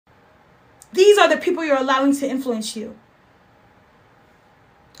These are the people you're allowing to influence you.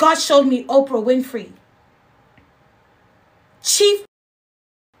 God showed me Oprah Winfrey. Chief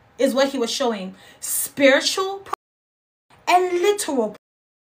is what he was showing. Spiritual and literal.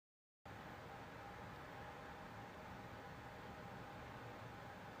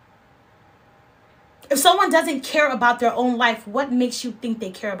 If someone doesn't care about their own life, what makes you think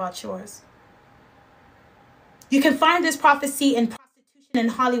they care about yours? You can find this prophecy in Prostitution in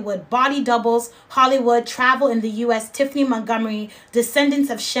Hollywood, Body Doubles, Hollywood, Travel in the U.S., Tiffany Montgomery, Descendants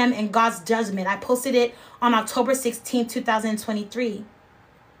of Shem, and God's Judgment. I posted it on October 16, 2023.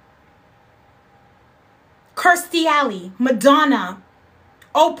 Kirstie Alley, Madonna,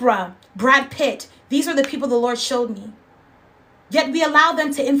 Oprah, Brad Pitt. These are the people the Lord showed me. Yet we allow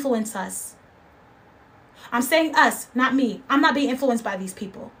them to influence us. I'm saying us, not me. I'm not being influenced by these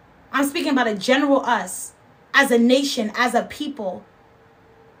people. I'm speaking about a general us, as a nation, as a people.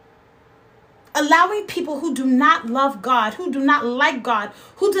 Allowing people who do not love God, who do not like God,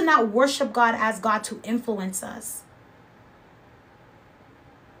 who do not worship God as God to influence us.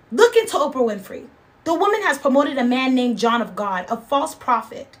 Look into Oprah Winfrey. The woman has promoted a man named John of God, a false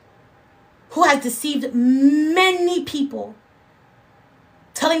prophet, who has deceived many people,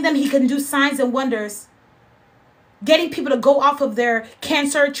 telling them he can do signs and wonders, getting people to go off of their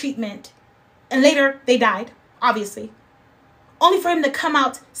cancer treatment. And later, they died, obviously. Only for him to come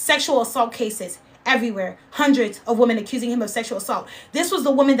out sexual assault cases everywhere. Hundreds of women accusing him of sexual assault. This was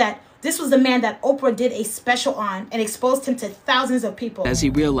the man that Oprah did a special on and exposed him to thousands of people. As he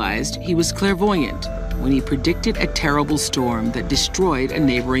realized, he was clairvoyant when he predicted a terrible storm that destroyed a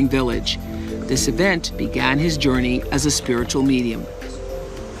neighboring village. This event began his journey as a spiritual medium.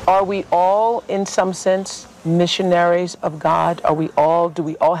 Are we all, in some sense, missionaries of God? Do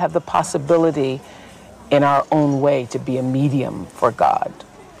we all have the possibility in our own way to be a medium for God?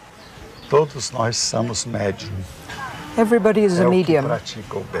 Todos nós somos médium. Everybody is a medium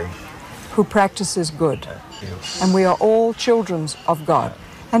who practices good. And we are all children of God.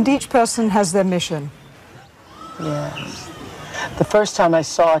 And each person has their mission. Yes. The first time I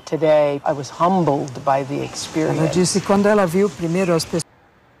saw it today, I was humbled by the experience. Ela disse quando ela viu primeiro as pessoas.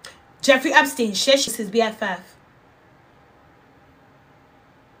 Jeffrey Epstein, Shish is his BFF.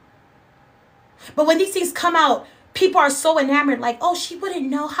 But when these things come out, people are so enamored, like, oh, she wouldn't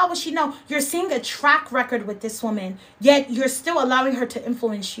know. How would she know? You're seeing a track record with this woman, yet you're still allowing her to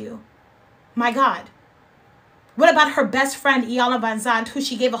influence you. My God. What about her best friend, Iyanla Vanzant, who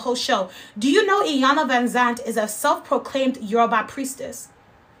she gave a whole show? Do you know Iyanla Vanzant is a self-proclaimed Yoruba priestess?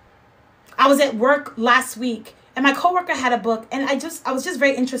 I was at work last week, and my coworker had a book, and I was just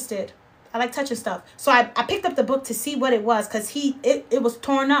very interested. I like touching stuff. So I picked up the book to see what it was, because it was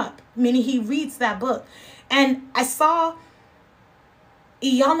torn up, meaning he reads that book. And I saw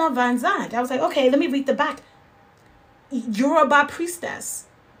Iyanla Vanzant. I was like, okay, let me read the back. Yoruba priestess.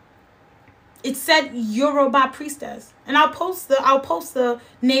 It said Yoruba priestess. And I'll post the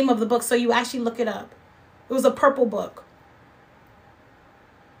name of the book so you actually look it up. It was a purple book.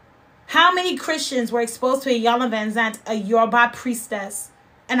 How many Christians were exposed to Iyanla Vanzant, a Yoruba priestess,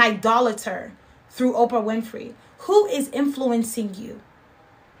 an idolater, through Oprah Winfrey? Who is influencing you?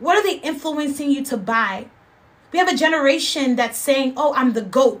 What are they influencing you to buy? We have a generation that's saying, oh, I'm the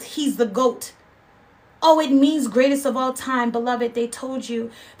GOAT. He's the GOAT. Oh, it means greatest of all time. Beloved, they told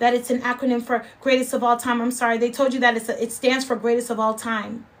you that it's an acronym for greatest of all time. I'm sorry. They told you that it stands for greatest of all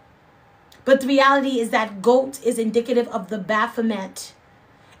time. But the reality is that GOAT is indicative of the Baphomet.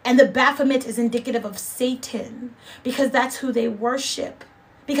 And the Baphomet is indicative of Satan, because that's who they worship.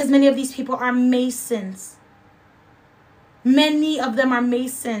 Because many of these people are Masons. Many of them are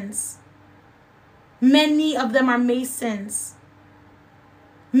Masons. Many of them are Masons.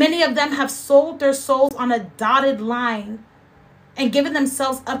 Many of them have sold their souls on a dotted line and given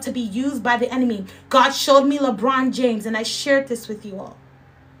themselves up to be used by the enemy. God showed me LeBron James, and I shared this with you all,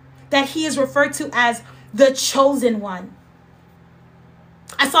 that he is referred to as the chosen one.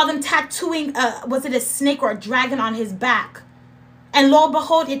 I saw them tattooing, was it a snake or a dragon on his back? And lo and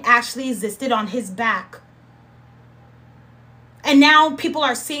behold, it actually existed on his back. And now people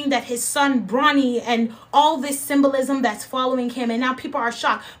are seeing that his son, Bronny, and all this symbolism that's following him. And now people are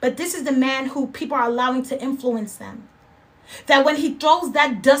shocked. But this is the man who people are allowing to influence them. That when he throws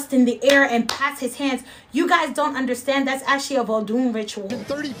that dust in the air and pats his hands, you guys don't understand. That's actually a Vodun ritual.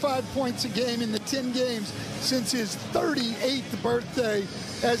 35 points a game in the 10 games since his 38th birthday,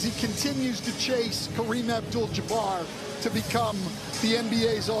 as he continues to chase Kareem Abdul-Jabbar to become the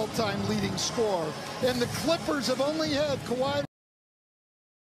NBA's all-time leading scorer. And the Clippers have only had Kawhi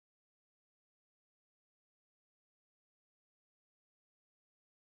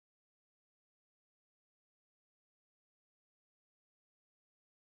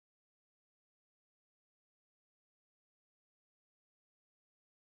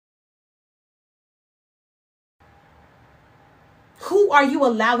Who are you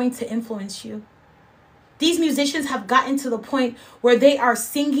allowing to influence you? These musicians have gotten to the point where they are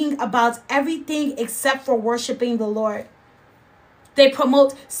singing about everything except for worshiping the Lord. They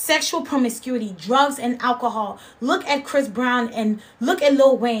promote sexual promiscuity, drugs, and alcohol. Look at Chris Brown and look at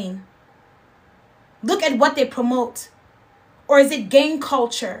Lil Wayne. Look at what they promote. Or is it gang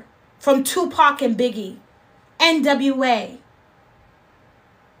culture from Tupac and Biggie, NWA?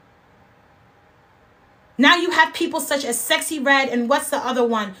 Now you have people such as Sexy Red and what's the other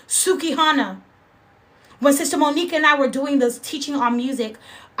one? Suki Hana. When Sister Monique and I were doing this teaching on music,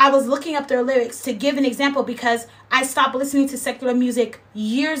 I was looking up their lyrics to give an example because I stopped listening to secular music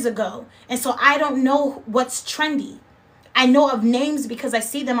years ago. And so I don't know what's trendy. I know of names because I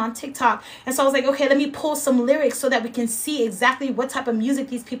see them on TikTok. And so I was like, okay, let me pull some lyrics so that we can see exactly what type of music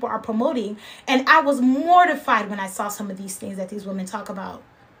these people are promoting. And I was mortified when I saw some of these things that these women talk about.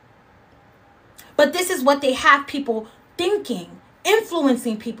 But this is what they have people thinking,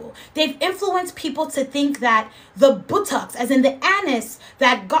 influencing people. They've influenced people to think that the buttocks, as in the anus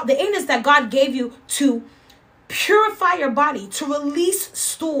that God gave you to purify your body, to release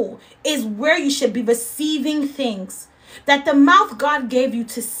stool, is where you should be receiving things. That the mouth God gave you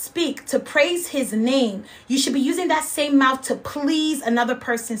to speak, to praise his name, you should be using that same mouth to please another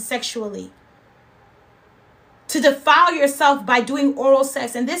person sexually. To defile yourself by doing oral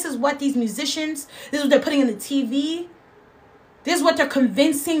sex. And this is what these musicians, this is what they're putting in the TV. This is what they're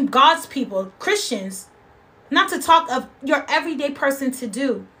convincing God's people, Christians, not to talk of your everyday person to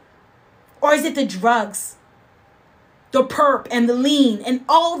do. Or is it the drugs, the perp and the lean and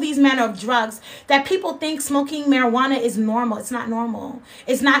all these manner of drugs that people think smoking marijuana is normal? It's not normal.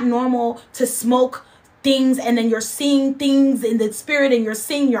 It's not normal to smoke things and then you're seeing things in the spirit and you're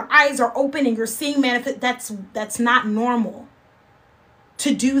seeing your eyes are open and you're seeing manifest. That's not normal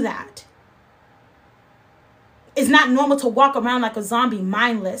to do that. It's not normal to walk around like a zombie,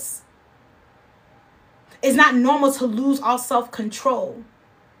 mindless. It's not normal to lose all self-control.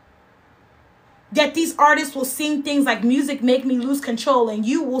 Yet these artists will sing things like music make me lose control, and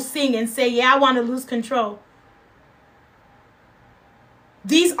you will sing and say, yeah, I want to lose control.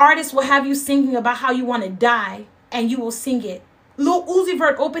 These artists will have you singing about how you want to die, and you will sing it. Lil Uzi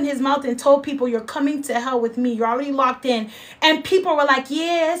Vert opened his mouth and told people, you're coming to hell with me. You're already locked in. And people were like,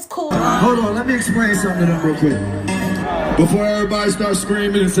 yeah, it's cool. Hold on, let me explain something to them real quick. Before everybody starts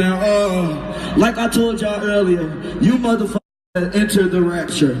screaming and saying, oh, like I told y'all earlier, you motherfuckers enter the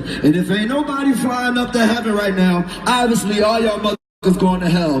rapture. And if ain't nobody flying up to heaven right now, obviously all y'all motherfuckers going to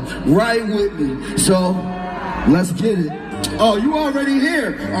hell. Right with me. So, let's get it. Oh, you already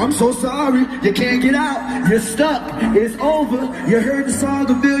here. I'm so sorry. You can't get out. You're stuck. It's over. You heard the song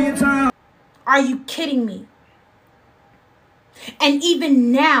 1,000,000 times. Are you kidding me? And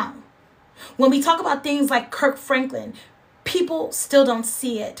even now, when we talk about things like Kirk Franklin, people still don't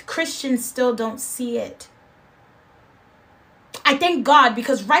see it. Christians still don't see it. I thank God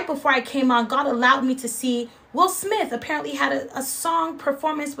because right before I came on, God allowed me to see Will Smith apparently had a song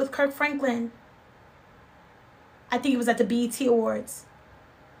performance with Kirk Franklin. I think it was at the BET Awards.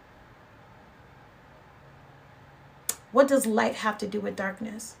 What does light have to do with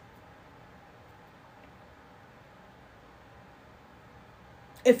darkness?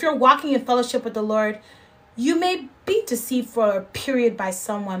 If you're walking in fellowship with the Lord, you may be deceived for a period by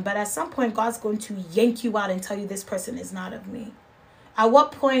someone, but at some point, God's going to yank you out and tell you this person is not of me. At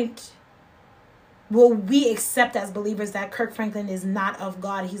what point will we accept as believers that Kirk Franklin is not of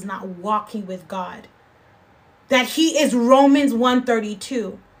God? He's not walking with God. That he is Romans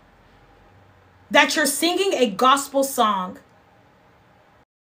 1:32. That you're singing a gospel song.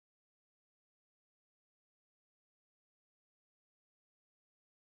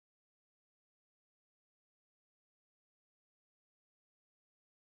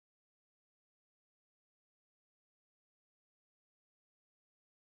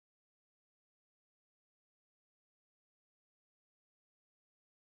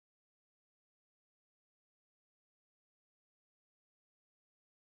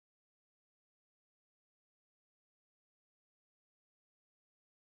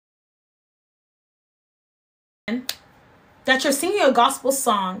 That you're singing a gospel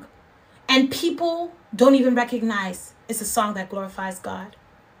song and people don't even recognize it's a song that glorifies God.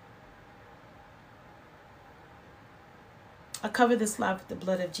 I cover this live with the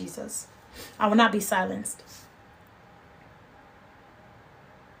blood of Jesus. I will not be silenced.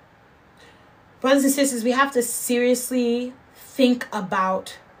 Brothers and sisters, we have to seriously think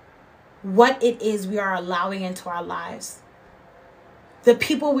about what it is we are allowing into our lives. The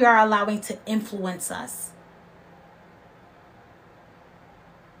people we are allowing to influence us.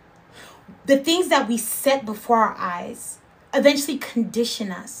 The things that we set before our eyes. eventually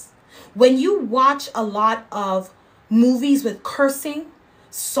condition us. When you watch a lot of movies with cursing,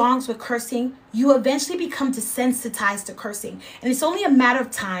 songs with cursing, you eventually become desensitized to cursing. And it's only a matter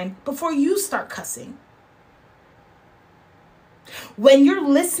of time before you start cussing. When you're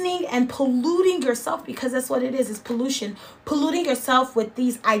listening and polluting yourself, because that's what it is pollution, polluting yourself with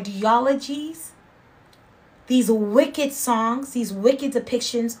these ideologies, these wicked songs, these wicked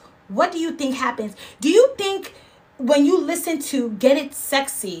depictions, what do you think happens? Do you think when you listen to Get It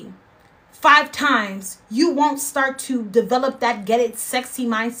Sexy 5 times, you won't start to develop that Get It Sexy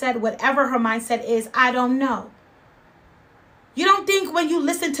mindset, whatever her mindset is? I don't know. You don't think when you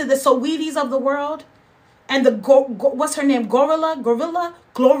listen to the Saweeties of the world and the, what's her name?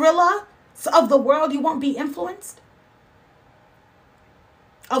 Glorilla of the world, you won't be influenced?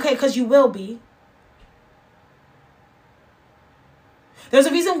 Okay, because you will be. There's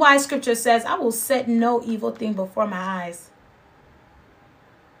a reason why scripture says, I will set no evil thing before my eyes.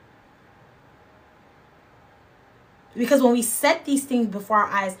 Because when we set these things before our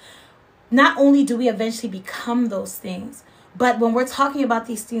eyes, not only do we eventually become those things, but when we're talking about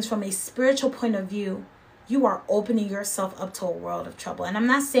these things from a spiritual point of view, you are opening yourself up to a world of trouble. And I'm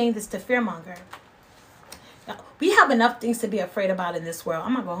not saying this to fearmonger. We have enough things to be afraid about in this world.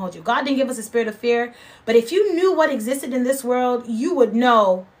 I'm not going to hold you. God didn't give us a spirit of fear. But if you knew what existed in this world, you would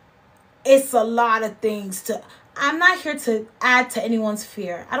know it's a lot of things to... I'm not here to add to anyone's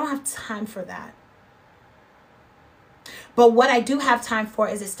fear. I don't have time for that. But what I do have time for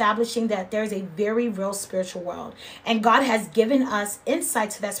is establishing that there's a very real spiritual world. And God has given us insight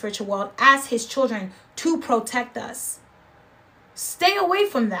to that spiritual world as his children to protect us. Stay away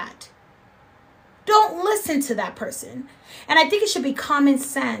from that. Don't listen to that person. And I think it should be common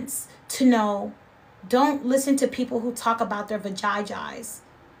sense to know, don't listen to people who talk about their vaginas.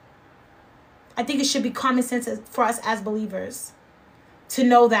 I think it should be common sense for us as believers to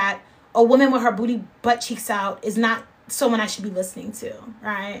know that a woman with her butt cheeks out is not someone I should be listening to,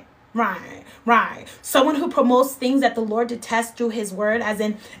 right? Right. Someone who promotes things that the Lord detests through his word, as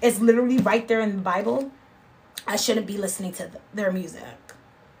in it's literally right there in the Bible, I shouldn't be listening to their music,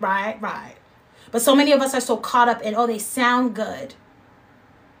 right? But so many of us are so caught up in, oh, they sound good.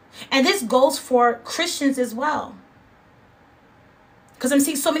 And this goes for Christians as well. Because I'm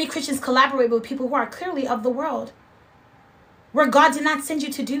seeing so many Christians collaborate with people who are clearly of the world, where God did not send you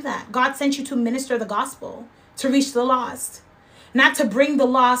to do that. God sent you to minister the gospel, to reach the lost, not to bring the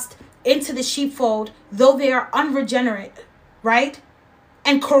lost into the sheepfold, though they are unregenerate, right?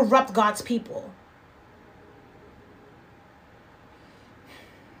 And corrupt God's people.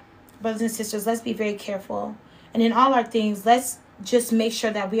 Brothers and sisters, let's be very careful. And in all our things, let's just make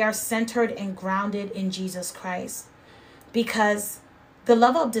sure that we are centered and grounded in Jesus Christ. Because the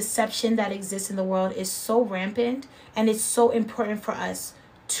level of deception that exists in the world is so rampant, and it's so important for us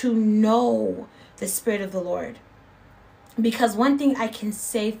to know the Spirit of the Lord. Because one thing I can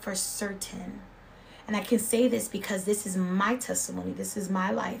say for certain, and I can say this because this is my testimony, this is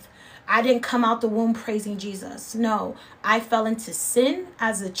my life. I didn't come out the womb praising Jesus. No, I fell into sin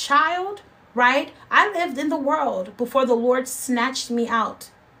as a child, right? I lived in the world before the Lord snatched me out,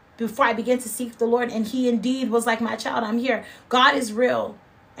 before I began to seek the Lord. And he indeed was like, my child, I'm here. God is real.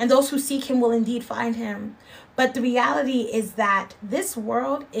 And those who seek him will indeed find him. But the reality is that this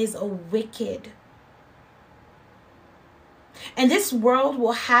world is a wicked. And this world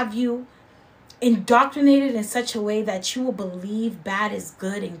will have you indoctrinated in such a way that you will believe bad is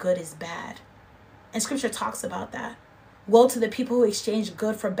good and good is bad. And scripture talks about that. Woe to the people who exchange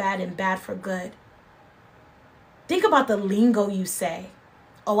good for bad and bad for good. Think about the lingo you say.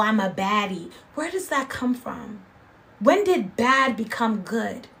 Oh, I'm a baddie. Where does that come from? When did bad become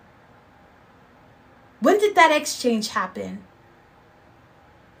good? When did that exchange happen?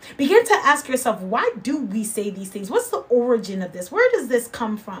 Begin to ask yourself, why do we say these things? What's the origin of this? Where does this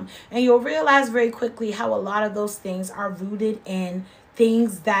come from? And you'll realize very quickly how a lot of those things are rooted in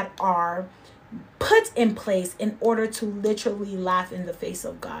things that are put in place in order to literally laugh in the face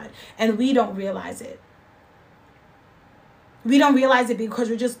of God. And we don't realize it. We don't realize it because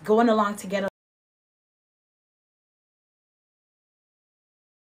we're just going along to get